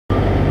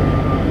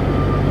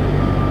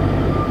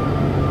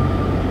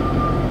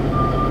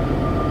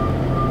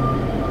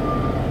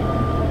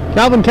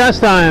Calvin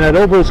Castine at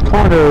Ober's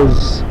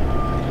Corners,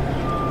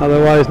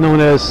 otherwise known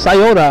as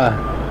Sciota,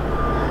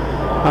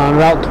 on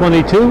Route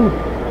 22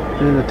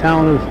 in the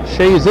town of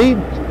Chazy.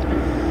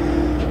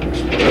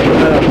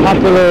 At a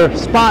popular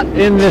spot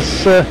in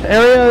this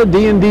area,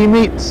 D&D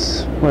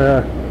Meats,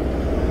 where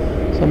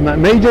some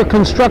major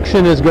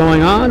construction is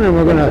going on, and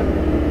we're going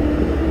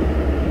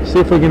to see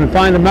if we can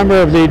find a member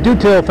of the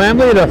Dutil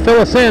family to fill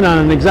us in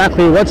on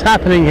exactly what's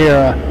happening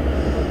here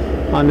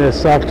on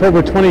this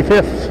October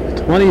 25th,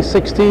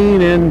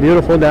 2016 in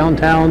beautiful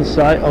downtown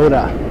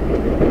Sciota.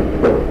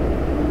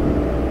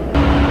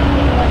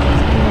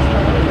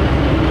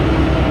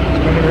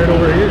 Coming right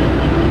over here.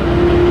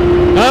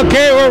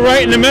 Okay, we're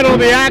right in the middle of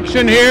the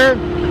action here.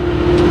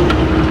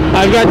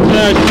 I've got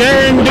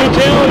Sharon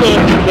Dutil,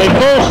 the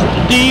first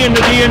D in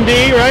the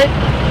D&D, right?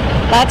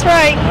 That's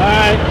right.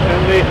 Alright,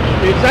 and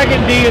the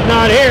second D is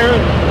not here.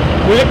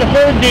 We got the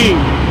third D.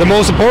 The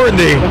most important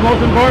D. The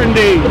most important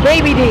D. The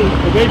baby D.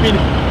 The baby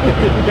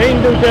Dane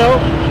Dutil.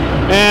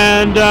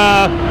 And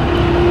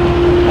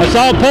I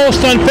saw a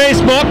post on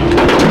Facebook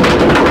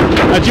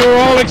that you were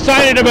all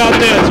excited about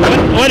this.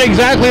 What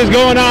exactly is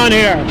going on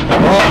here?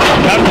 Well,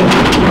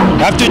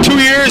 after 2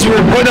 years,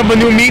 we're putting up a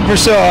new meat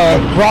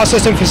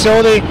processing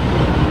facility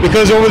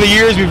because over the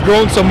years we've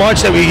grown so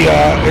much that we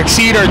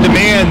exceed our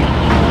demand.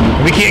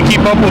 We can't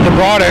keep up with the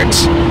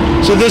products.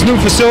 So this new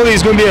facility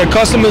is going to be a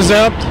custom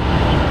exempt,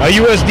 a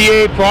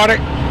USDA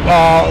product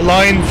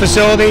line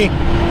facility,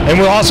 and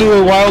we'll also do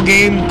a wild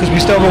game because we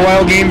still have a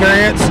wild game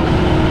variance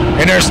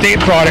and our state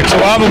product. So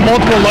we'll have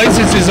multiple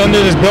licenses under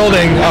this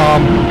building,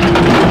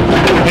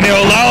 and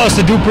it'll allow us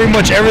to do pretty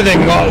much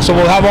everything. So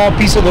we'll have all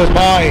piece of those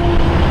pie.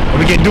 And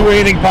we can do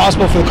anything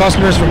possible for the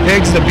customers, from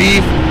pigs to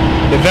beef,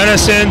 the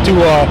venison, to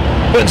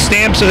putting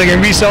stamps so they can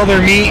resell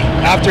their meat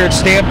after it's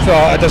stamped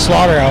at the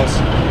slaughterhouse.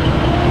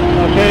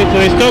 Okay, so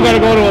they still got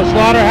to go to a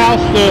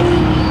slaughterhouse to...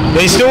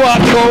 They still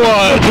have to go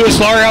to a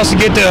slaughterhouse to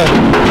get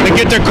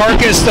their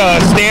carcass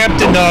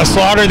stamped and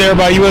slaughtered there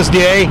by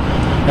USDA.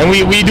 And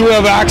we do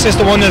have access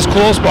to one that's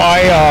close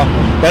by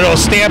that'll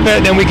stamp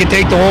it, and then we can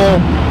take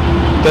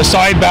the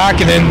side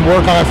back and then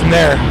work on it from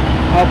there.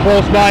 How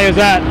close by is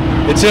that?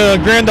 It's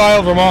Grand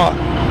Isle, Vermont.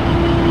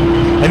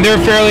 And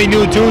they're fairly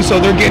new too, so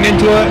they're getting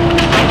into it.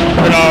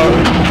 But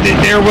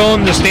they're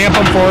willing to stamp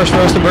them for us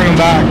to bring them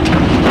back.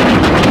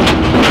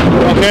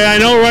 Okay, I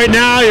know right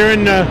now you're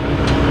in the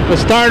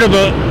start of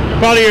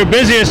probably your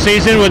busiest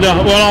season with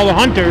all the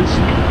hunters.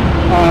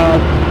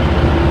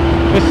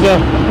 It's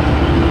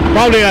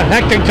probably a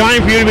hectic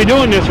time for you to be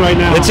doing this right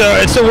now.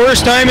 It's the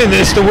worst time, and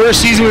it's the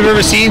worst season we've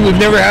ever seen. We've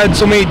never had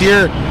so many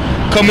deer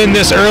come in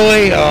this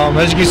early.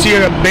 As you can see,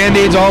 I got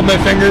band-aids all on my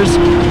fingers,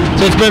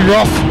 so it's been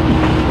rough.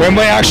 I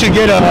might actually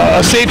get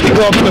a safety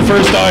glove for the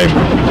first time.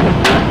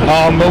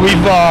 But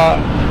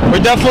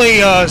we're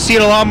definitely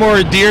seeing a lot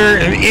more deer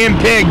and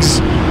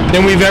pigs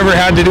than we've ever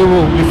had to do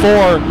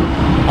before.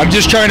 I'm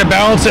just trying to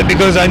balance it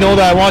because I know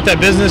that I want that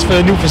business for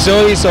the new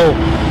facility, so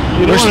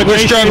we're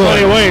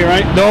struggling. Away,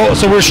 right? No,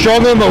 so we're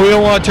struggling, but we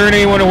don't want to turn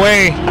anyone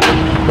away.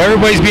 But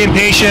everybody's being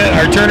patient.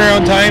 Our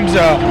turnaround times,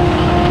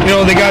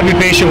 they got to be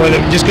patient with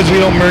it, just because we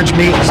don't merge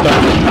meat and stuff.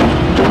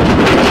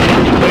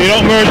 So you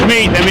don't merge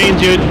meat, that means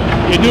you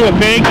do a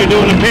pig,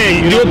 you're doing a pig.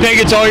 You do a pig,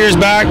 it's all yours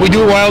back. We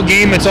do a wild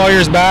game, it's all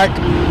yours back.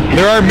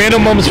 There are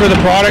minimums for the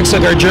products,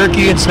 like our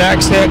jerky and snack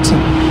sticks, and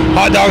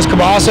hot dogs,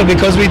 kielbasa,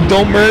 because we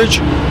don't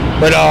merge.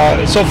 But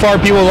so far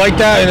people like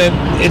that, and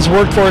it's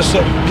worked for us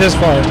this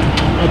far.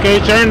 Okay,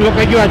 Sharon, looked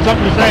like you had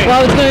something to say.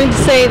 Well, I was going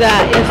to say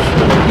that if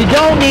you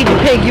don't need to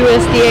pay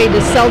USDA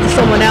to sell to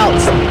someone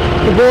else,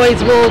 the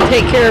boys will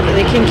take care of it.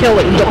 They can kill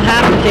it. You don't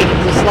have to take it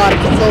to a slaughter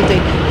facility.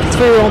 It's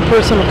for your own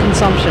personal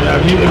consumption. Yeah,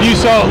 if you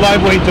sell it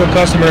live weight to a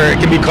customer, it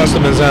can be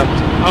custom exempt.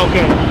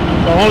 Okay,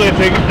 so only if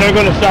they're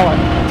going to sell it.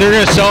 They're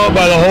going to sell it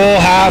by the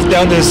whole half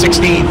down to the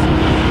 16th.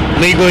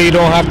 Legally, you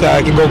don't have to.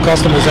 I can go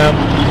custom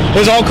exempt.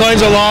 There's all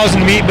kinds of laws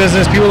in the meat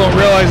business. People don't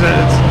realize that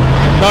it's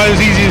not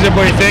as easy as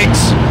everybody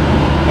thinks.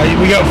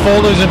 We got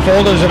folders and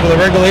folders of the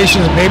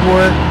regulations and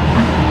paperwork,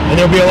 and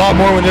there'll be a lot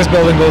more when this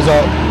building goes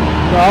up.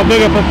 So how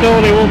big a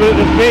facility will this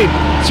be?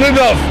 It's going to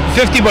be about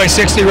 50 by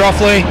 60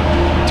 roughly,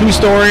 2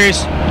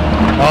 stories,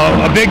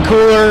 a big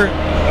cooler,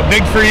 a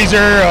big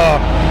freezer,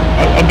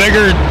 a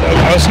bigger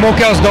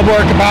smokehouse, double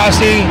our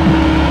capacity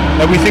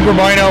that we think we're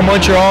buying out in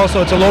Montreal,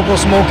 so it's a local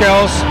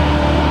smokehouse.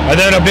 And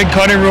then a big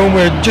cutting room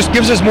where it just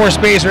gives us more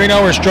space. Right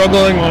now we're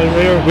struggling.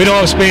 We don't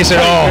have space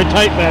at all. We're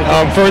tight back.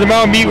 For the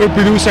amount of meat we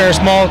produce in our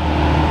small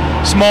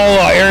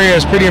area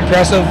is pretty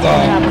impressive.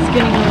 have a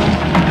skinning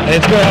room. And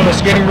it's going to have a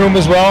skinning room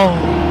as well.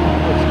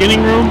 A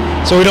skinning room?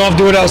 So we don't have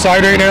to do it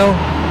outside right now.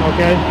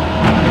 Okay.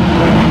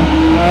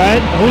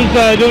 Alright. Who's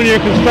doing your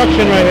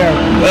construction right here?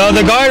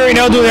 The guy right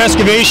now doing the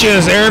excavation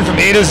is Aaron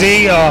from A to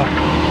Z.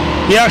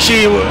 He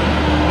actually,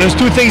 there's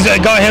 2 things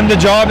that got him the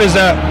job. Is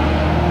that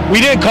we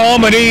didn't call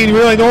him, I didn't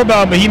really know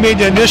about him, but he made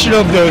the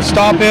initiative to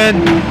stop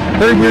in,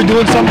 heard we were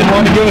doing something,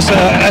 wanted to give us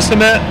an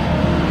estimate,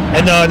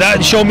 and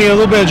that showed me a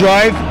little bit of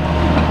drive.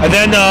 And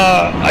then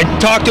I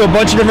talked to a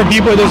bunch of different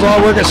people. There's a lot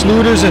of work at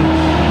Sluters, and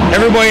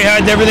Everybody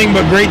had everything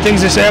but great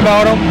things to say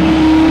about him.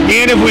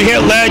 And if we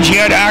hit ledge, he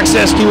had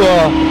access to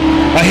a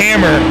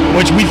hammer,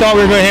 which we thought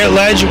we were going to hit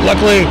ledge.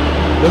 Luckily,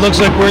 it looks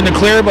like we're in the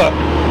clear, but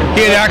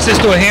he had access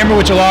to a hammer,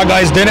 which a lot of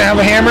guys didn't have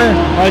a hammer.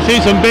 I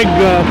see some big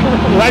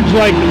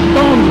ledge-like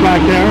stones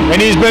back there. And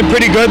he's been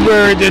pretty good.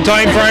 Where the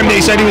time frame they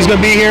said he was going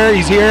to be here,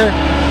 he's here.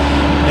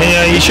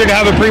 And he should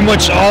have it pretty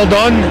much all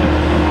done.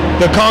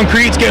 The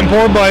concrete's getting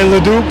poured by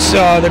Leduc's,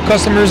 the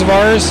customers of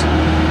ours,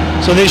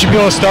 so they should be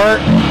able to start.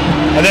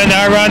 And then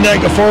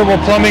Ironic Affordable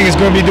Plumbing is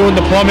going to be doing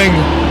the plumbing.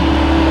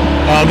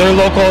 They're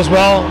local as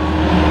well.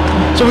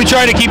 So we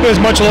try to keep it as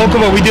much local,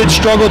 but we did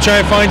struggle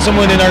trying to find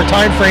someone in our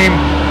time frame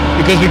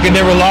because we could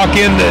never lock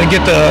in and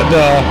get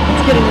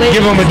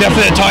give them a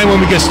definite time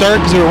when we could start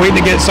because we were waiting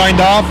to get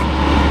signed off.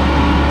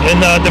 And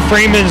the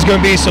framing is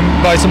going to be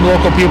by some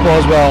local people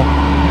as well.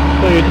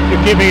 So you're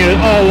keeping it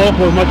all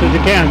local as much as you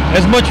can.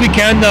 As much we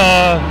can.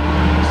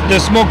 The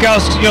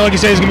smokehouse, like you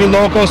say, is going to be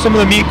local. Some of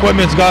the meat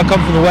equipment's got to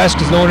come from the west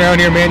because no one around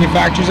here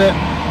manufactures it.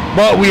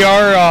 But we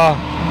are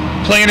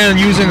planning on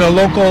using a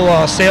local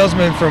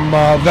salesman from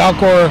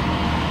Valcor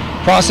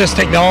Process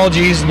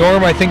Technologies.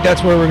 Norm, I think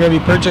that's where we're going to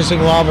be purchasing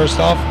a lot of our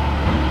stuff.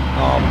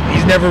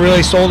 He's never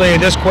really sold any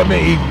of this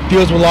equipment. He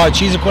deals with a lot of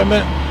cheese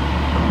equipment.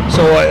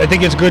 So I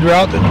think it's a good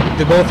route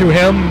to go through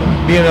him,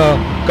 being a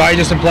guy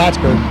just in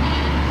Plattsburgh.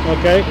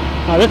 Okay.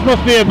 This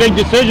must be a big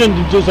decision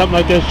to do something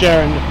like this,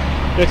 Sharon.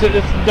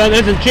 That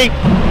isn't cheap.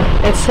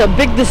 It's a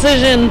big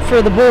decision for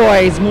the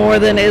boys more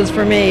than it is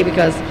for me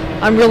because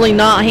I'm really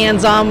not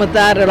hands-on with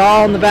that at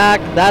all in the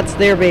back. That's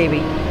their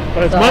baby.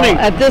 But it's money.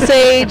 At this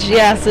age,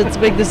 yes, it's a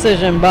big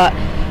decision, but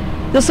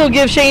this will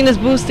give Shane his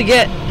boost to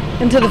get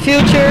into the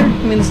future.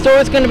 I mean, the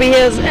store's going to be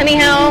his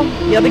anyhow.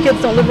 The other kids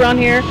don't live around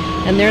here,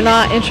 and they're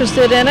not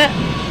interested in it.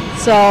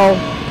 So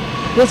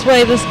this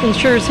way, this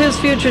ensures his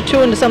future,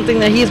 too, into something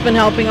that he's been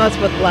helping us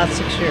with the last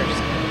 6 years.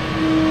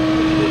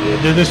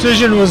 The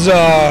decision was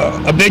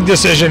a big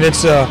decision.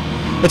 It's a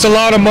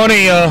lot of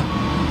money.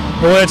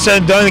 When it's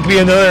said and done, it could be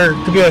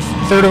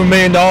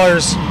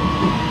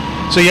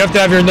 $250,000. So you have to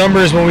have your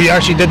numbers when we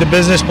actually did the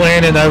business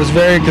plan, and I was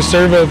very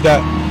conservative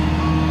that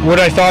what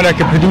I thought I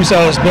could produce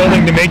out of this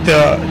building to make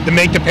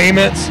the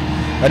payments.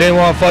 I didn't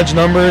want to fudge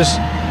numbers.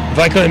 If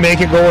I couldn't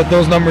make it, go with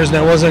those numbers,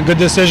 then it wasn't a good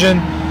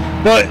decision.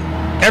 But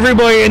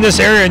everybody in this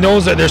area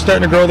knows that they're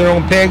starting to grow their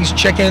own pigs,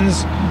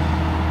 chickens.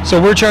 So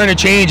we're trying to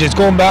change. It's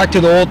going back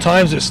to the old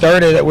times that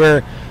started, that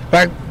where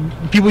back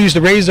people used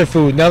to raise their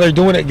food. Now they're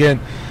doing it again.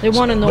 They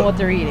want to know what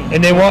they're eating.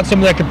 And they want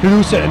someone that can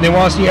produce it, and they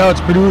want to see how it's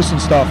produced and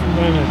stuff.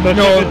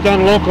 Especially if it's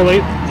done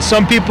locally.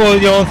 Some people,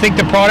 think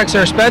the products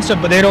are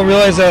expensive, but they don't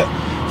realize that,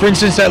 for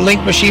instance, that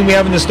Link machine we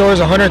have in the store is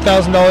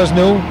 $100,000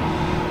 new.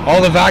 All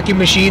the vacuum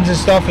machines and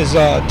stuff is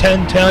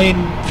 $10,000,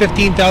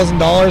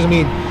 $15,000. I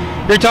mean,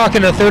 you're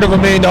talking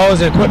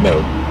 $250,000 in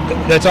equipment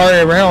that's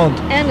already around.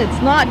 And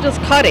it's not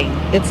just cutting,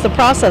 it's the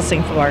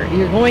processing part.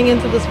 You're going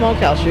into the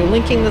smokehouse, you're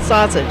linking the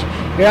sausage,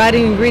 you're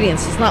adding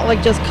ingredients. It's not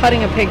like just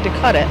cutting a pig to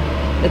cut it.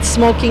 It's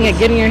smoking it,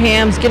 getting your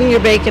hams, getting your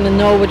bacon, and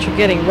know what you're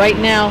getting. Right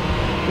now,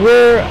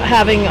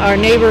 our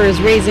neighbor is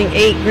raising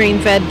 8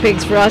 grain-fed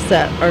pigs for us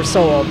that are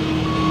sold.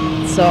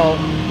 So,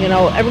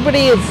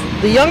 everybody is,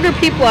 the younger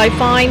people I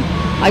find,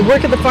 I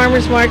work at the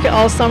farmer's market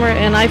all summer,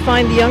 and I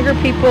find the younger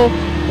people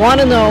want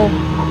to know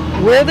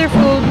where their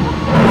food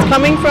is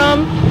coming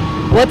from,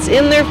 what's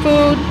in their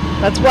food.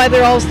 That's why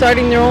they're all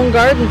starting their own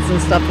gardens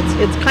and stuff.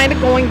 It's kind of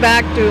going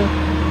back to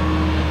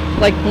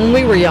like when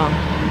we were young,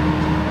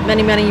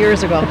 many, many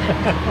years ago.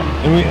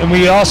 And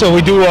we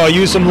do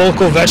use some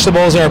local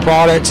vegetables in our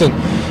products, and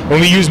when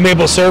we use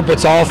maple syrup,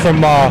 it's all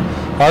from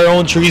our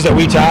own trees that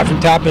we tap from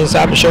Tappan and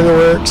Sappan Sugar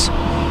Works.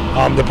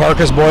 The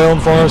Parkers boil them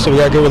for them, so we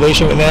got a good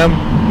relation with them.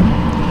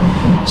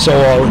 So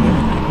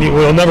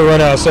we'll never run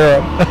out of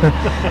syrup,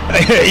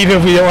 even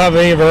if we don't have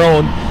any of our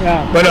own.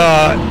 Yeah. But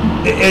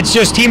it's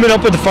just teaming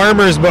up with the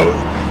farmers. But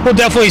we'll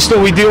definitely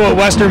we deal with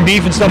Western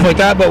beef and stuff like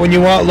that. But when you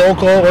want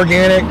local,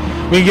 organic,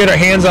 we can get our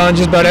hands on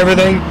just about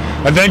everything.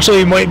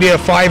 Eventually, it might be a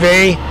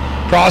 5A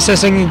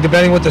processing,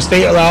 depending what the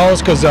state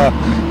allows, because a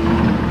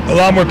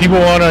lot more people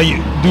want to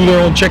do their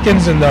own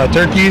chickens and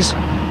turkeys.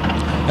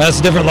 That's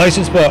a different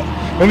license. But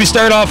when we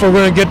start off, we're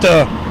going to get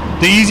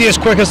the easiest,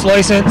 quickest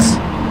license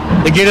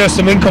to get us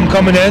some income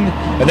coming in,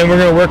 and then we're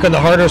going to work on the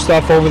harder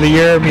stuff over the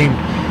year. I mean,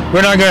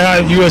 we're not going to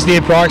have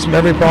USDA products from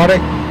every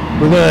product.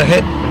 We're going to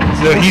hit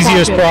the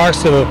easiest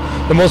products, to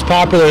the most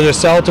popular, to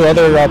sell to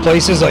other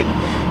places like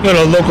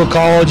local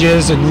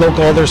colleges and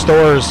local other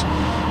stores.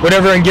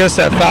 Whatever and get us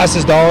that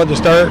fastest dollar to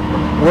start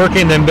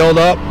working and build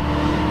up.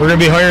 We're going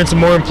to be hiring some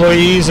more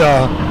employees.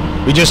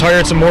 We just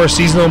hired some more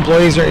seasonal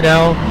employees right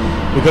now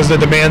because the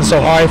demand's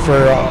so high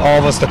for all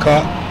of us to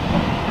cut.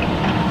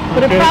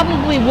 But it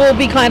probably will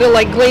be kind of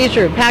like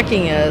glazier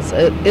packing is.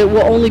 It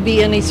will only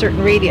be in a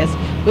certain radius.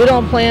 We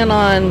don't plan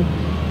on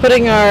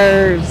putting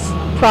our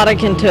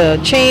product into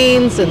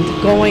chains and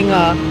going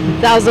a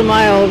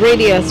 1,000-mile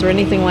radius or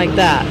anything like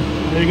that.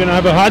 Are you going to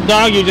have a hot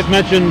dog? You just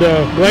mentioned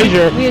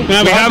glazier. We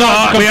have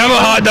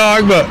a hot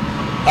dog, but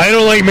I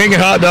don't like making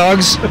hot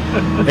dogs,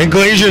 and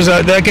glaziers,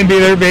 that can be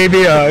their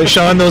baby.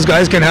 Sean, those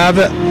guys can have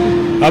it.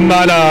 I'm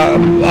not.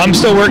 I'm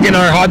still working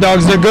on hot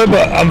dogs. They're good,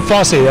 but I'm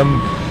fussy.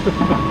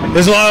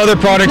 There's a lot of other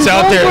products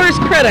out there.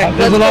 Worst critic.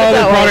 There's a lot of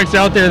other products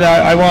out there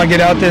that I want to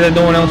get out there that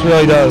no one else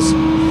really does.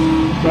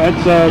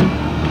 That's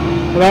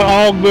that'll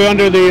all be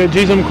under the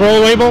G's and Crow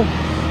label.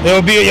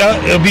 It'll be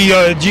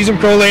G's and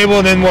Crow label,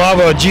 and then we'll have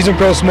a G's and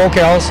Crow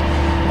Smokehouse,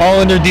 all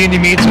under D&D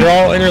Meats. They're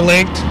all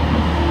interlinked,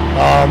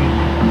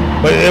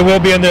 but it will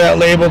be under that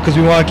label because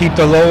we want to keep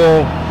the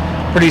logo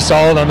pretty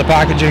solid on the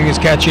packaging. It's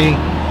catchy,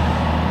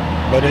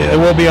 but it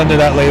will be under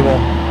that label.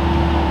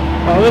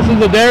 Well, this is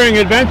a daring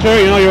adventure.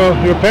 You know,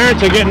 your parents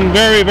are getting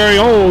very, very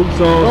old,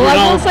 so. Well, I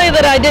will say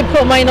that I did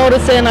put my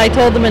notice in. I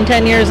told them in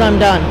 10 years I'm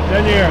done.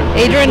 10 years.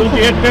 Adrian, as soon as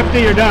you hit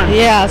 50, you're done.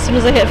 Yeah, as soon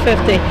as I hit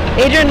 50.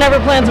 Adrian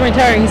never plans on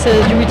retiring. He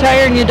says, you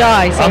retire and you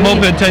die. So I'm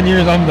hoping in 10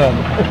 years I'm done.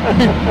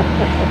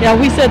 Yeah,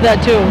 we said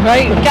that too,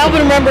 right?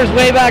 Calvin remembers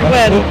way back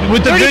when.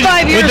 With the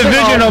 35 years with the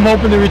vision, I'm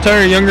hoping to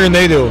retire younger than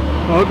they do.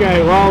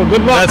 Okay, well,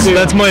 good luck.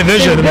 That's my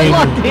vision. Good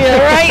luck to you,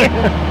 right?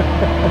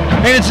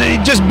 And it's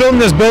just building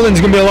this building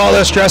is going to be a lot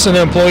less stress on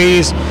the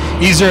employees,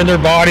 easier in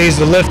their bodies,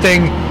 the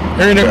lifting,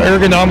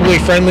 ergonomically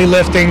friendly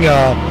lifting.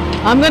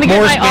 I'm going to get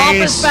my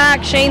office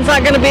back. Shane's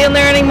not going to be in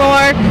there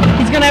anymore.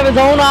 He's going to have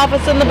his own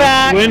office in the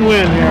back.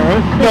 Win-win here,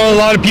 huh? You know, a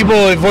lot of people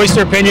voice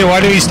their opinion,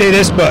 why do you stay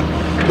this, but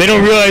they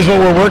don't realize what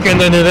we're working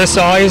under this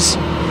size.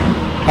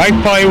 I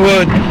probably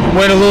would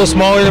went a little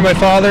smaller than my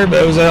father,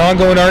 but it was an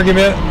ongoing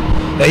argument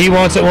that he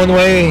wants it one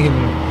way.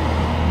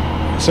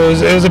 So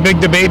it was a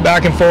big debate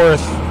back and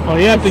forth. Well,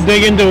 you have to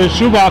dig into his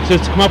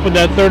shoeboxes to come up with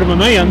that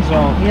 $250,000,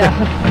 so. Yeah.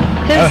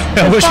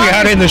 I wish we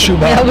had it in the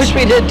shoebox. Yeah, I wish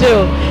we did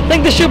too. I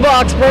think the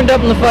shoebox burned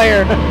up in the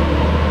fire.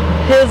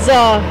 His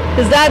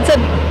dad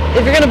said,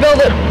 if you're going to build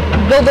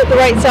it the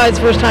right size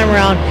first time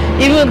around.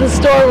 Even with the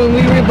store, when we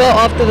rebuilt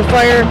after the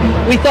fire,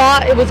 we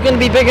thought it was going to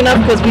be big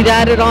enough because we'd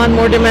added on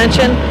more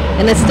dimension,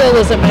 and it still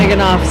isn't big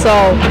enough.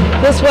 So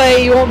this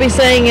way, you won't be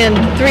saying in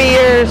 3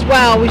 years,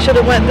 wow, we should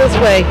have went this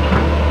way.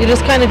 You're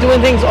just kind of doing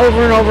things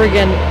over and over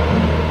again.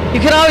 You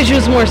can always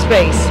use more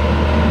space.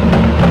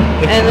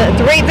 And at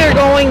the rate they're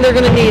going, they're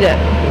going to need it.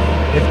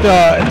 If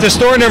the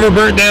store never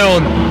burnt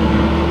down,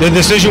 the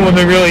decision would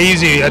have been really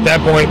easy at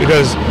that point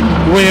because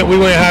we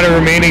wouldn't have had a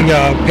remaining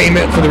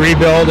payment for the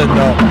rebuild, and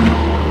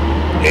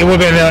it would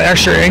have been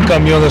extra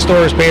income. You know, the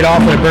store was paid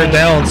off when it burnt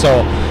down,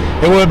 so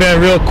it would have been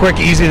a real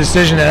quick, easy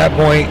decision at that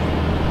point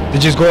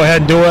to just go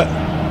ahead and do it.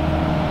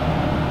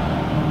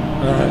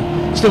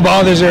 Still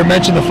bothers her.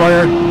 Mention the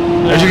fire,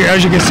 as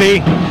you can see.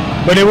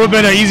 But it would have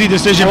been an easy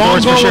decision for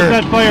us for sure.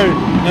 How long ago was that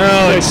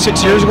fire? Like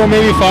 6 years ago,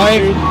 maybe 5.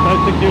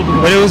 5, 6 years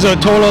ago. But it was a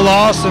total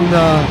loss, and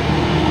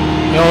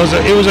you know,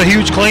 it was a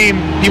huge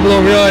claim. People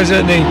don't realize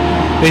it, and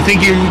they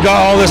think you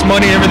got all this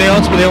money and everything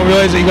else, but they don't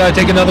realize that you got to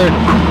take another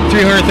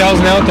 $300,000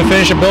 out to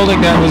finish a building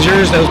that was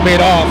yours, that was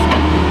paid off.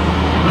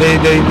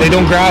 They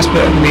don't grasp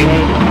it. I mean,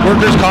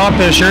 workers' comp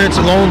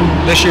insurance alone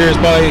this year is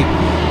probably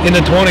in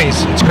the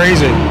 20s. It's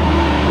crazy.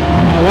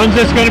 When's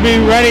this going to be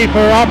ready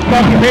for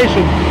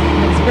occupation?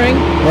 Spring?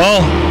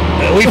 Well,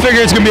 we figure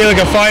it's going to be like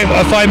a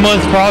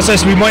 5-month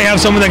process. We might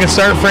have someone that can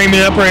start framing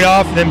it up right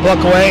off and then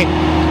pluck away,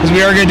 because we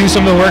are going to do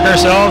some of the work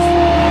ourselves.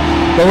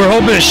 But we're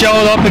hoping to shell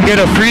it up and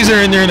get a freezer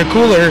in there and a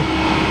cooler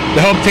to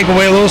help take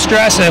away a little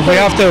stress. And if we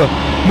have to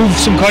move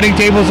some cutting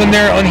tables in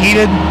there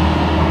unheated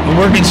and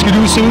work in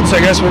skidoo suits,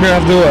 I guess we're going to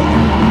have to do it.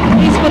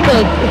 At least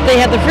if they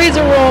have the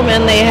freezer room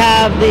and they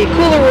have the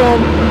cooler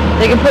room,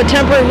 they can put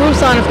temporary roofs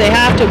on if they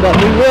have to, but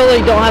we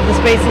really don't have the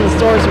space in the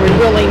stores, so we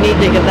really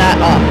need to get that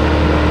up.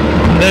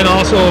 And then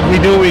also, if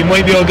we do, we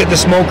might be able to get the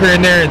smoker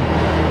in there. And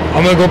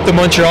I'm going to go up to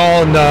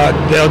Montreal, and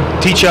they'll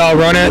teach you how to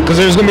run it, because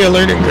there's going to be a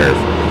learning curve.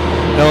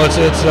 You know, it's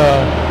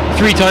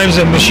 3 times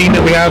the machine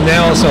that we have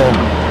now, so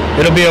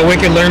it'll be a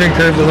wicked learning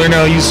curve to learn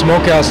how to use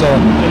smokehouse. So.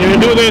 And you're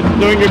going to do this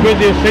during your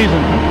busiest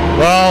season?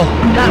 Well,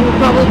 that would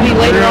probably be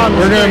later on.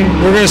 We're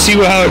going to see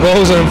how it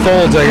goes and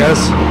unfolds, I guess.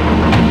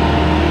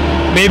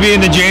 Maybe in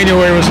the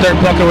January we'll start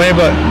plucking away,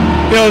 but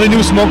you know, the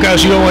new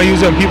smokehouse, you don't want to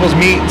use it on people's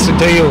meats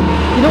until you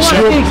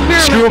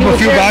screw up a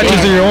few batches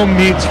of your own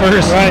meats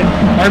first. Right.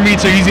 Our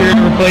meats are easier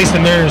to replace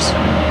than theirs.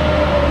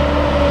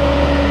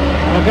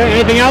 Okay,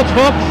 anything else,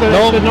 folks?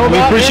 No, we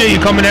appreciate you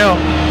coming out.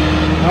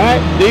 All right,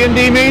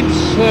 D&D Meats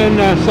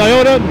in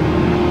Sciota,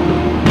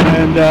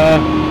 and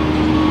an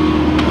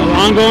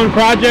ongoing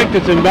project.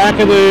 It's in back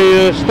of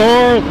the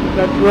store.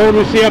 That road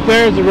we see up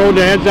there is the road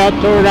that heads out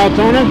toward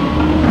Altona.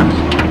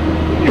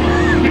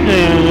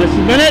 And this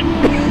has been it.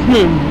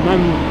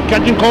 I'm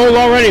catching cold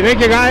already. Thank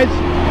you, guys. I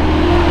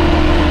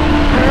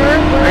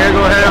gotta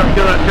go ahead and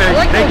kill that pig.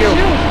 Thank you.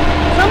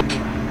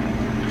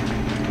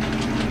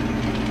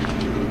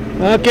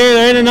 Okay,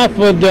 there ain't enough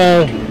with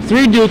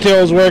 3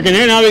 details working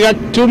here. Now we got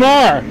 2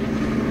 more.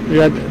 We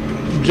got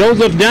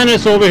Joseph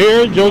Dennis over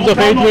here, Joseph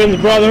Adrian's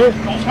brother.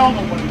 Don't tell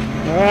nobody.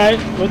 All right,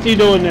 what's he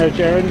doing there,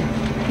 Sharon?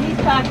 He's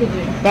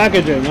packaging.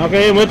 Packaging.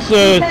 Okay, and what's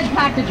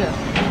packages.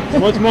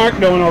 What's Mark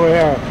doing over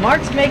here?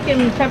 Mark's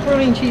making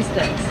pepperoni and cheese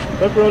sticks.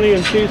 Pepperoni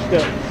and cheese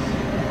sticks.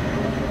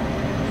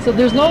 So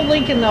there's no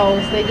link in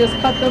those. They just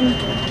cut them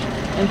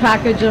and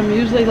package them.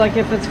 Usually, like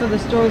if it's for the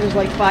store, there's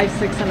like 5,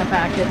 6 in a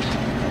package.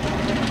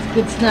 It's a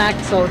good snack,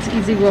 so it's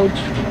easy road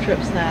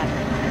trip snack.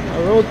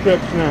 A road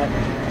trip snack.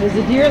 There's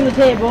a deer on the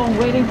table. I'm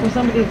waiting for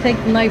somebody to take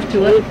the knife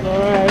to it. All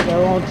right, I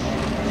won't.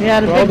 We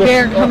had a big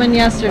bear come in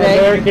yesterday.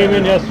 A bear came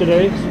in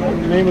yesterday.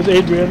 His name was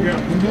Adrian.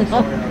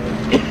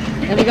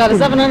 And we got a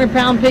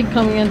 700-pound pig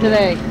coming in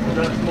today.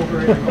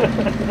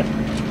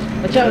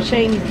 Watch out,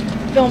 Shane.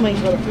 Filming.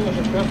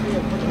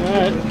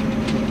 Alright.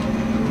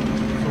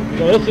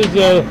 So this is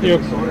your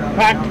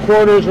packed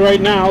quarters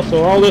right now,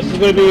 so all this is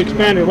going to be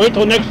expanded. Wait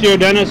till next year,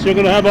 Dennis. You're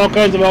going to have all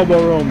kinds of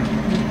elbow room.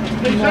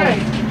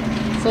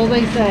 So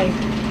they say.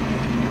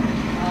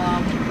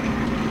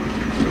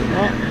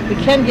 We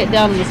can get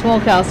down to the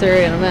smokehouse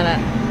area in a minute.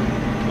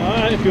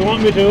 Alright, if you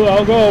want me to,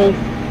 I'll go. Is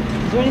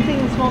there anything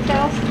in the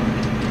smokehouse?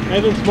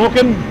 Anything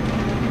smoking?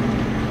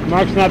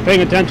 Mark's not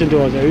paying attention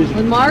to us.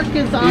 When Mark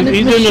is on his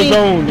he's machine, in the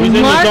zone. when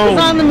Mark is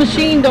on the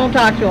machine, don't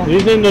talk to him.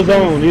 He's in the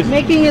zone. He's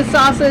making his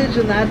sausage,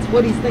 and that's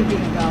what he's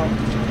thinking about.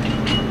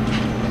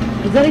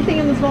 Is anything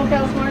in the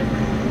smokehouse, Mark?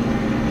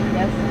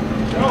 Yes.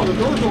 No, the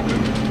door's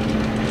open.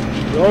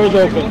 The door's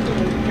open.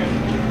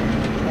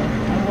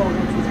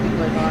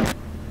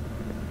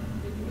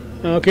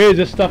 Okay, is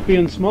this stuff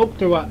being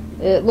smoked or what?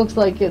 It looks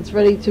like it's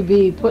ready to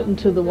be put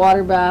into the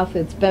water bath.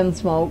 It's been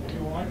smoked,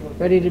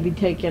 ready to be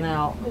taken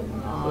out.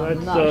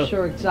 I'm not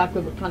sure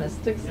exactly what kind of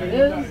sticks it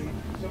is. I'm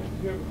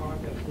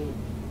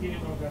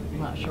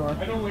not sure.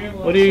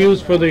 What do you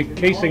use for the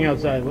casing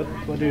outside?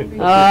 What do you?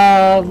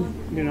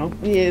 You know?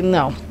 Yeah,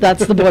 no,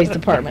 that's the boys'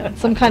 department.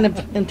 Some kind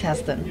of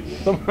intestine.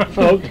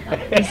 Okay.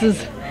 This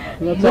is.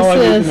 That's all I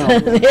need to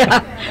know.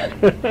 Yeah,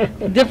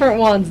 different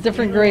ones,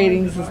 different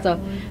gradings and stuff.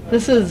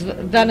 This is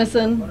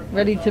venison,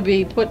 ready to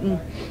be put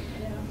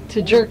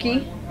into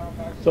jerky.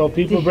 So if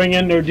people bring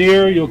in their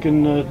deer, you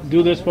can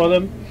do this for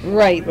them?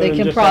 Right, they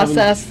can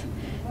process,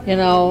 you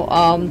know,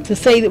 to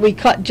say that we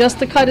cut just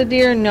to cut a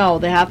deer, no,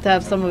 they have to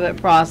have some of it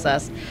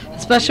processed,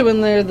 especially when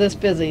they're this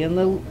busy. In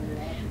the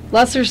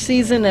lesser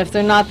season, if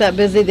they're not that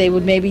busy, they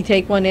would maybe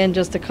take one in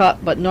just to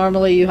cut, but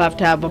normally you have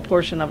to have a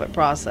portion of it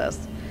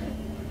processed.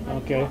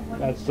 Okay,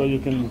 that's so you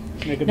can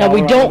make a Now, we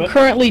dollar out don't of it?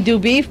 currently do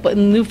beef, but in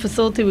the new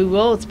facility we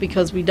will. It's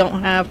because we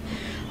don't have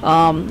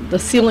the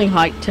ceiling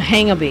height to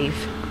hang a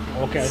beef.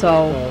 Okay.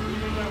 So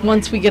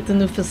once we get the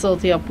new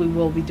facility up, we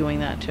will be doing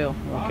that too.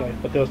 Okay,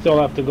 but they'll still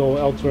have to go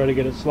elsewhere to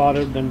get it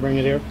slaughtered, then bring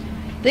it here?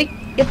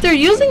 If they're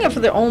using it for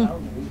their own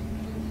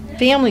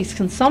family's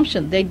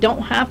consumption, they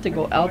don't have to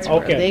go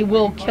elsewhere. Okay. They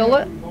will kill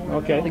it.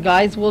 Okay. The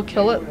guys will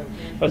kill it.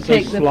 Let's The say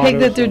pig slaughter,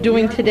 that they're so-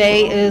 doing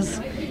today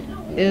is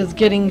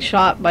getting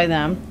shot by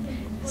them.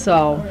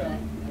 So,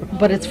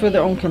 but it's for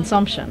their own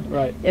consumption.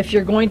 Right. If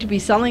you're going to be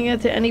selling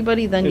it to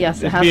anybody, then yes,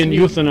 it It's has being to be.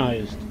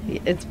 euthanized.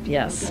 It's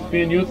yes.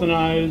 Being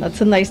euthanized.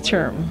 That's a nice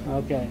term.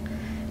 Okay.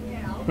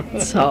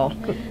 So,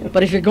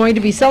 but if you're going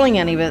to be selling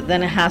any of it,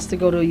 then it has to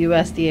go to a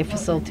USDA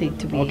facility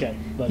to be Okay.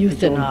 But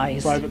its own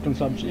euthanized. Private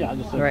consumption. Yeah,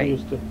 just like Right. we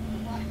used to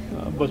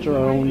butcher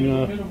our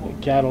own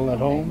cattle at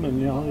home,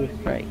 and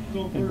Right.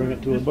 and bring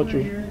it to a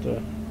butcher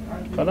to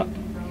cut up.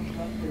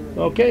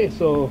 Okay,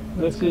 so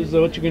this is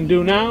what you can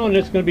do now, and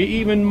it's going to be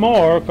even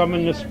more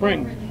coming this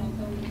spring.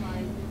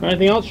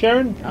 Anything else,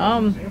 Sharon?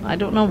 I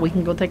don't know. We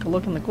can go take a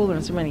look in the cooler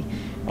and see how many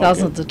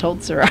thousands of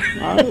totes there are.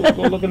 All right, let's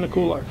go look in the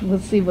cooler.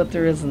 Let's see what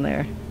there is in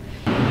there.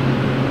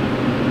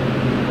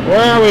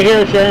 Where are we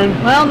here, Sharon?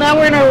 Well, now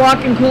we're in our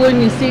walk-in cooler, and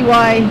you see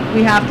why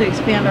we have to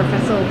expand our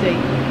facility.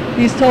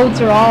 These totes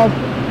are all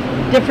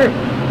different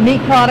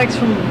meat products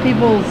from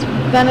people's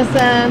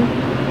venison,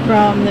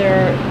 from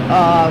their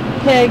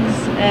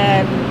pigs,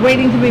 and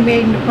waiting to be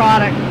made into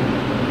product.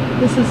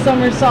 This is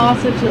summer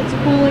sausage that's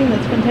cooling,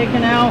 that's been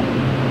taken out.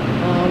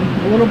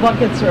 The little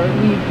buckets are,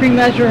 we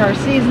pre-measure our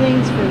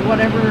seasonings for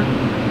whatever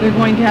they're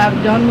going to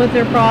have done with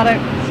their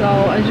product.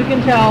 So as you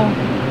can tell,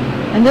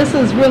 and this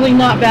is really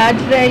not bad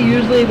today.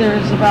 Usually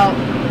there's about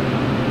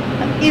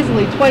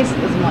easily twice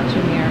as much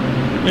in here.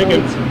 So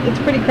it's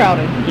pretty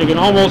crowded. You can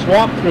almost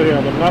walk through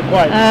here, but not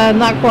quite.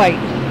 Not quite.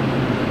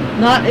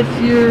 Not if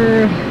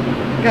you're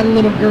got a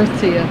little girth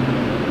to you.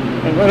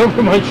 And right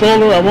over my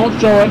shoulder, I won't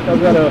show it. I've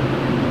got a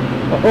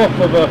hoof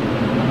of a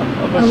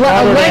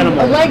slaughtered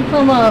animal. A leg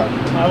from I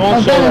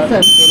won't show it. For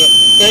venison. the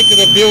sake of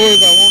the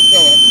viewers, I won't show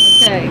it.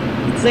 Okay.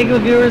 For the sake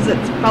of the viewers,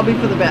 it's probably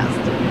for the best.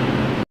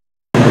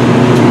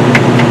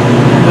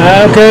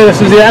 Okay, this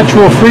is the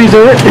actual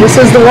freezer. This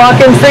is the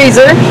walk-in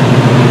freezer.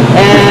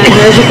 And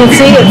as you can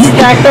see, it's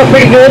stacked up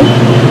pretty good.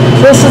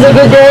 This is a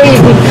good day. You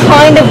can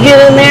kind of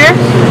get in there,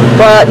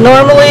 but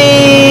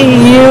normally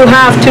you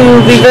have to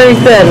be very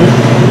thin.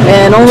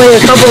 And only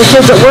a couple of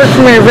kids that work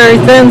for me are very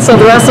thin, so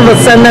the rest of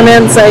us send them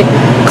in and say,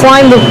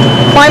 climb the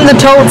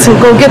totes and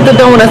go get the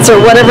donuts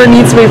or whatever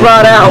needs to be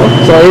brought out.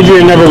 So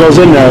Adrian never goes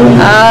in there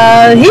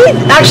then? He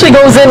actually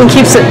goes in and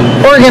keeps it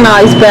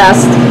organized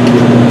best.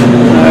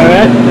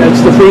 Alright, that's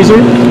the freezer.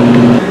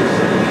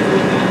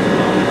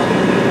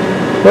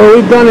 Well,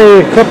 we've done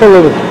a couple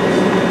of...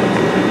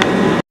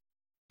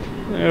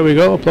 There we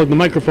go. I'll plug the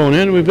microphone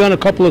in. We've done a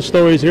couple of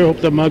stories here.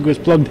 Hope the mug was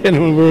plugged in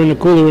when we were in the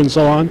cooler and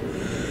so on.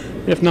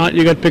 If not,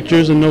 you got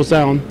pictures and no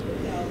sound.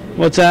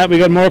 What's that? We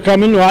got more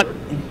coming? What?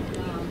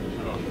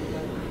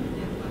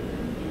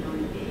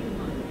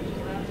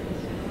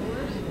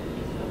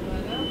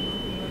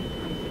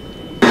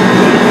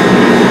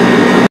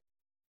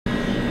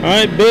 All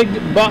right,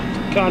 Big Buck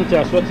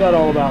Contest. What's that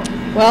all about?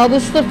 Well,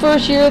 this is the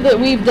first year that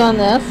we've done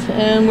this,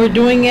 and we're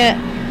doing it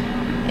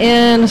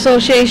in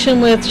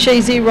association with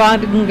Shazy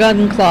Rod and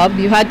Gun Club.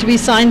 You had to be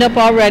signed up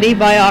already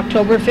by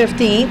October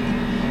 15th,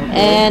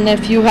 and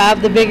if you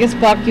have the biggest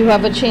buck, you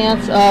have a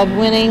chance of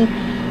winning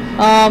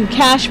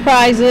cash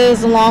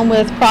prizes along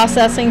with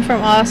processing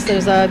from us.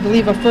 There's, I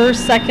believe, a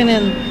first, second,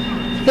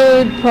 and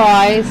third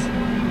prize,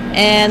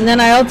 and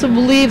then I also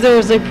believe there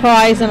was a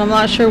prize, and I'm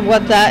not sure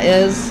what that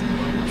is,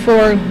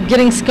 for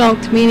getting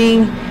skunked,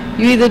 meaning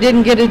you either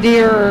didn't get a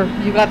deer or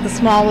you got the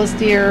smallest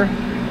deer,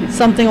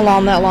 something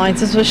along that line.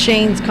 This was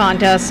Shane's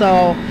contest,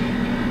 so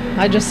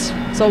I just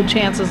sold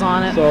chances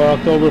on it. So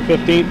October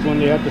 15th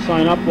when you have to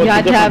sign up, what's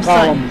the different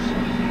columns?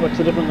 What's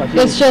the different, like,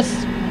 it's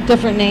just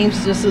different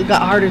names, just it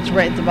got harder to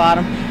write at the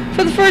bottom.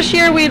 For the first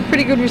year we had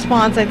pretty good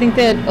response. I think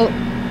they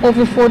had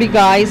over 40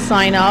 guys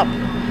sign up.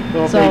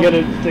 So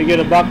if they get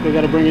a buck, they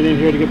got to bring it in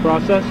here to get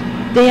processed?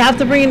 They have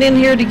to bring it in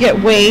here to get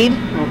weighed,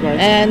 okay.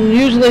 And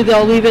usually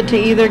they'll leave it to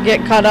either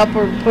get cut up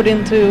or put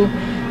into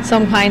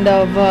some kind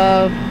of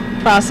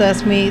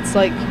processed meats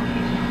like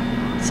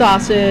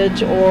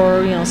sausage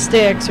or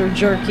sticks or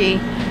jerky.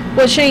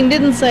 What Shane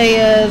didn't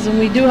say is, and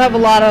we do have a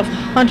lot of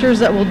hunters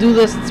that will do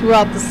this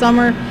throughout the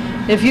summer,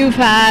 if you've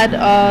had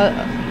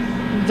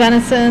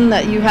venison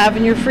that you have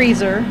in your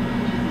freezer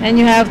and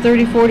you have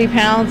 30-40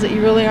 pounds that you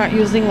really aren't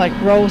using, like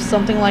roast,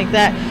 something like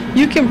that,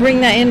 you can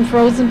bring that in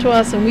frozen to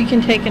us and we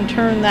can take and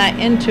turn that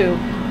into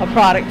a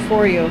product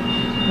for you.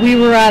 We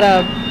were at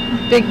a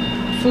big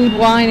food,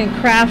 wine, and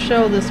craft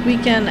show this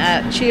weekend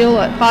at Cheel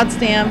at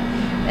Potsdam,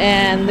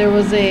 and there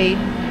was a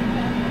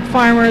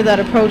farmer that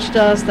approached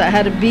us that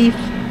had a beef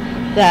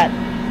that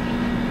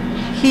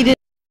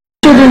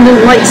children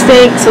didn't like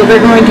steak, so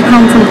they're going to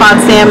come from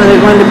Potsdam and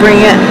they're going to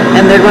bring it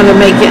and they're going to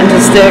make it into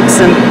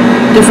sticks and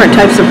different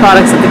types of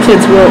products that the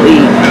kids will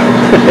eat.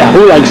 Yeah,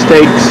 who likes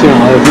steaks?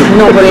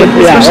 Nobody,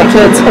 especially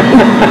kids.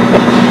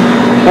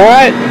 All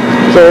right,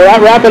 so will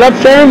that wrap it up,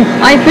 Sharon?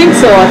 I think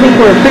so. I think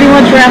we're pretty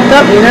much wrapped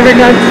up. You never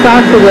got to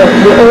talk to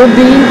the old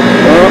Dean.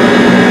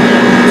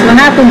 That's what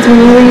happens when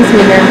you leave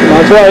me here.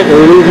 That's right.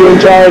 We leave you in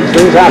charge.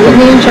 Things happen. Leave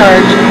me in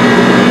charge.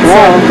 So,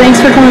 thanks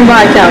for coming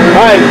by, Calvin.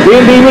 All right,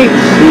 D&D Meats.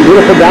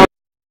 Beautiful down.